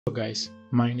Hello guys,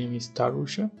 my name is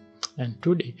Tarusha and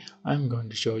today I'm going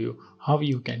to show you how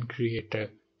you can create a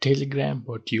Telegram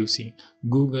bot using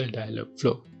Google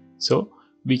Dialogflow. So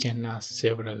we can ask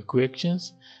several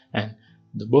questions and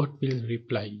the bot will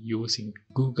reply using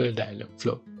Google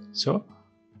Dialogflow. So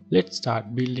let's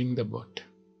start building the bot.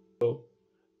 So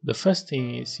the first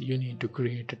thing is you need to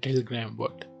create a Telegram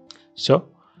bot. So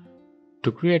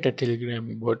to create a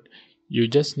Telegram bot, you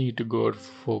just need to go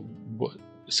for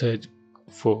search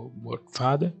for bot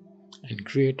father and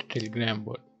create a Telegram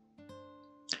bot.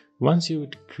 Once you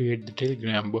create the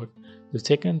Telegram bot, the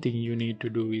second thing you need to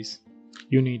do is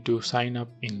you need to sign up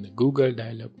in the Google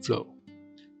Dialogflow.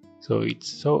 So it's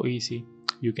so easy,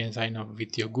 you can sign up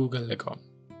with your Google account.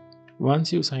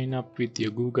 Once you sign up with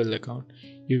your Google account,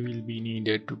 you will be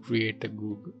needed to create a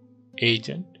Google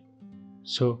agent.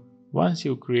 So once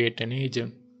you create an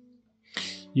agent,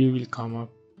 you will come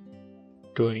up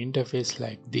to an interface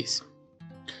like this.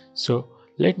 So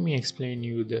let me explain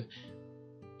you the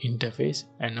interface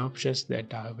and options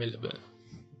that are available.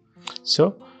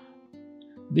 So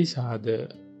these are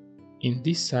in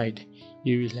this side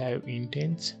you will have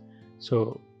intents.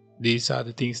 So these are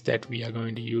the things that we are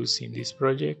going to use in this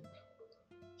project: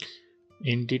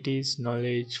 entities,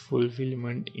 knowledge,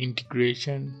 fulfillment,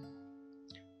 integration,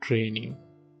 training.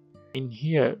 In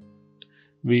here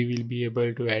we will be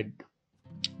able to add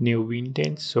new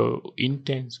intents. So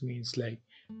intents means like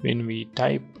when we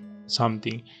type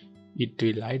something, it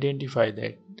will identify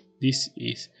that this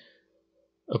is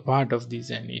a part of this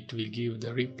and it will give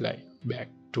the reply back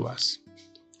to us.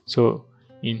 So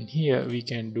in here we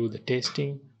can do the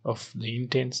testing of the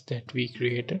intents that we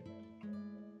created.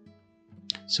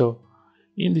 So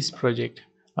in this project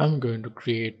I'm going to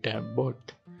create a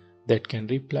bot that can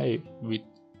reply with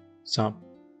some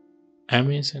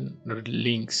Amazon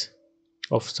links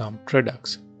of some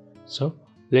products. So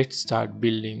let's start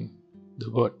building the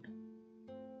bot.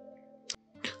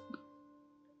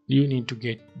 You need to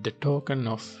get the token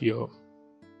of your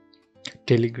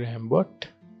Telegram bot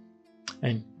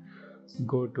and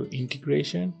go to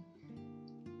integration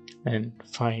and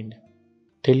find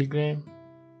Telegram,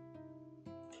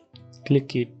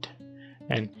 click it,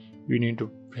 and you need to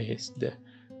paste the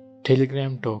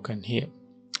Telegram token here.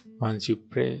 Once you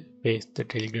paste the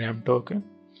Telegram token,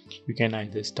 you can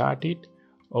either start it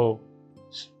or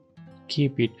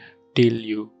keep it till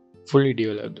you fully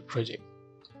develop the project.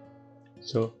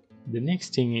 So the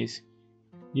next thing is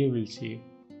you will see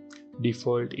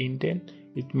default intent.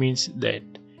 It means that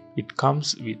it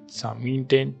comes with some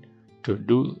intent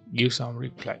to give some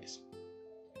replies.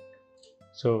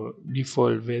 So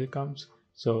default welcomes.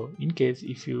 So in case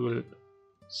if you will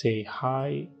say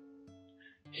hi,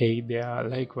 hey there,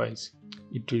 likewise,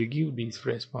 it will give these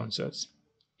responses.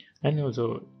 And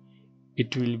also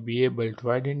it will be able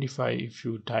to identify if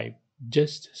you type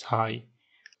just hi.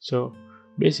 So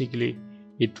basically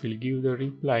it will give the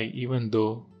reply even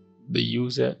though the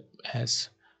user has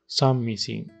some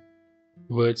missing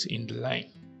words in the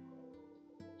line.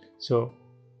 So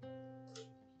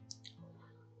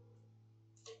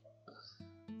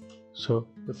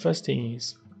the first thing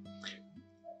is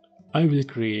I will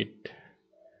create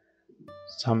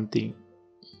something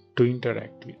to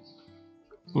interact with.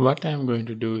 What I'm going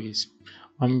to do is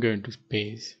I'm going to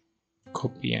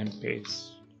copy and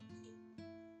paste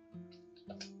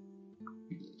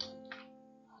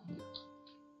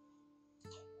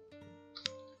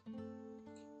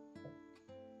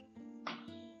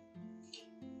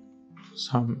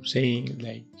some saying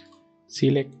like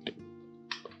select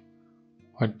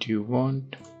what you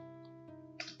want.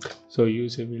 So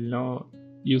user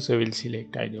will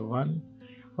select either 1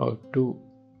 or 2.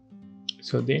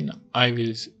 So then I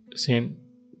will send,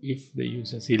 if the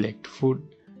user select food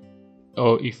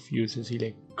or if user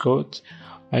select clothes,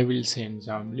 I will send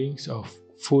some links of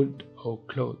food or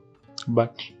clothes,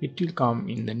 but it will come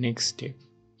in the next step.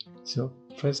 So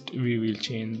first we will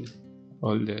change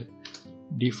all the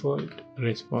default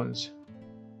response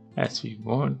as we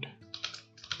want.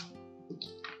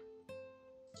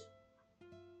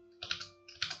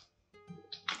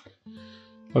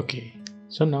 Okay,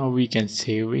 so now we can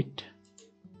save it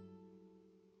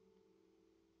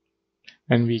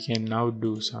and we can now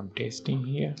do some testing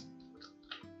here.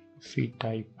 If we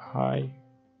type hi,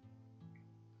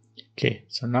 okay,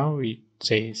 so now it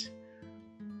says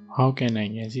how can I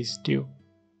assist you?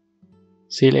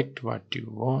 Select what you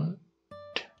want: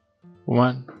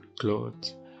 1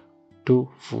 clothes, 2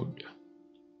 food.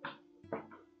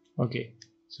 Okay,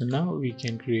 so now we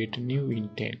can create a new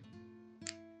intent.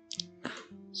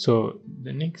 So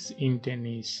the next intent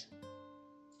is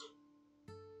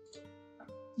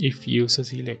if user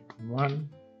select 1,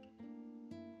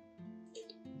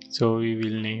 So we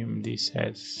will name this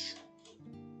as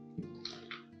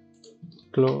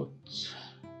clothes.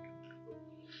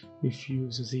 If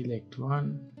you select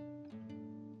one,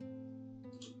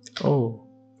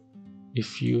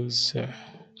 if you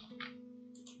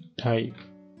type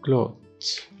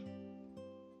clothes,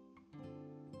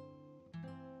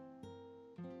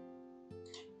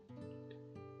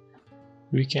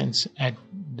 we can add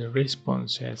the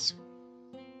response as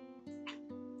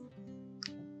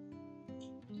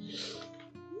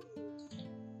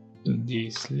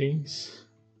these links.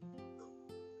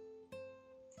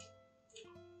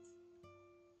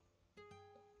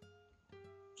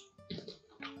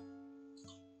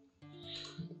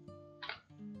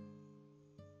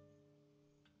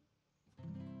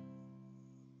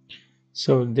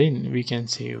 So then we can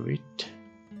save it.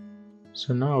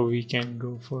 So now we can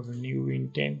go for a new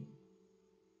intent.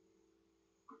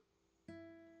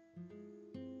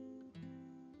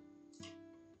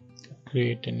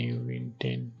 Create a new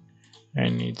intent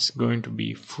and it's going to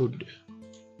be food.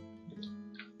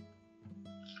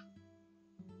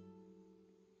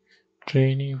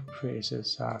 Training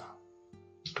phrases are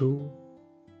 2,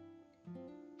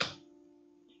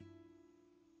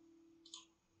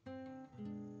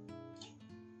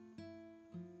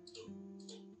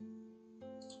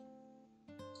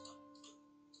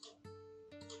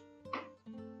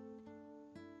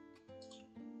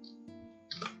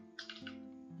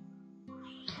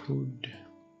 food.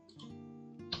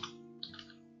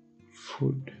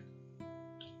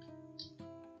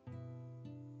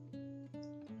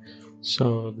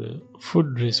 So the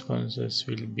food responses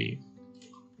will be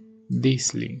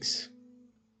these links.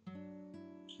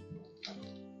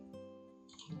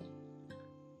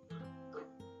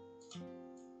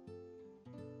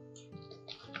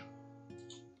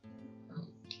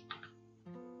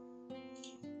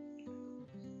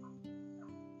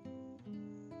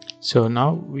 So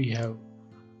now we have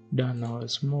done our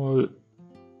small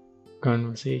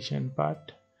conversation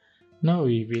part. Now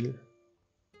we will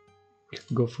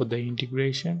go for the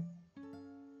integration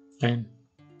and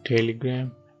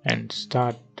Telegram and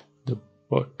start the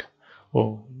bot.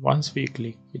 Once we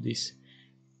click this,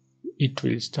 it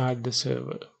will start the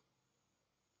server.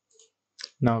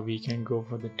 Now we can go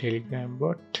for the Telegram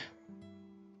bot.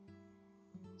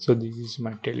 So this is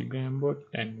my Telegram bot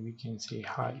and we can say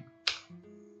hi.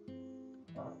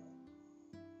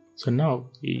 So now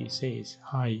he says,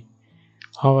 hi,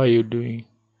 how are you doing?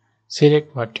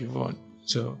 Select what you want.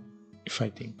 So if I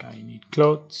think I need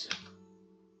clothes,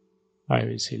 I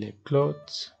will select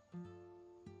clothes.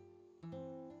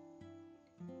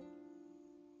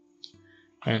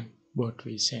 And bot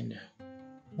will send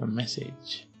a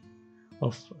message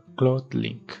of a cloth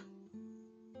link.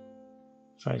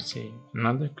 If I say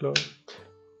another cloth,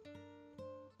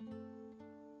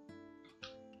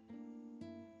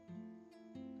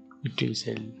 it will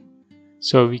sell.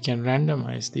 So we can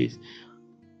randomize this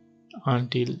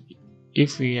until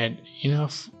if we had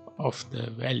enough of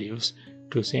the values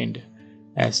to send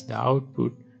as the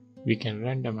output, we can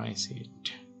randomize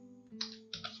it.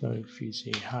 So if we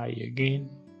say hi again,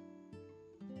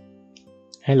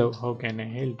 hello, how can I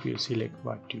help you? Select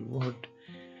what you want.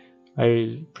 I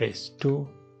will press 2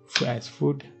 as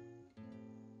food.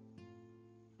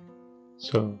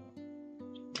 So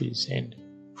it will send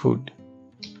food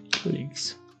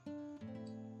links.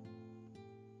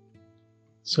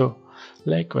 So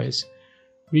likewise,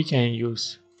 we can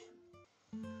use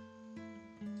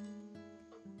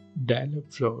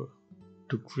Dialogflow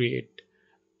to create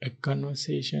a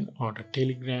conversation or a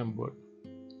Telegram bot.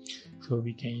 So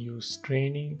we can use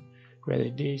training,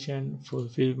 validation,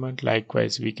 fulfillment.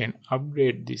 Likewise, we can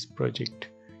upgrade this project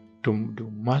to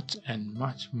do much and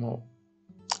much more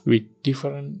with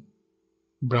different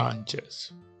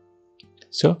branches.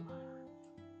 So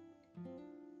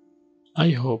I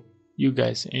hope you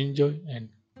guys enjoy and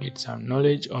get some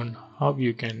knowledge on how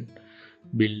you can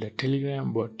build a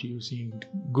Telegram bot using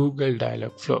Google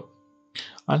Dialogflow.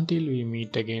 Until we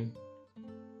meet again,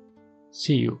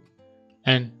 see you,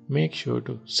 and make sure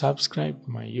to subscribe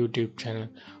my YouTube channel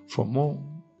for more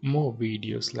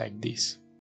videos like this.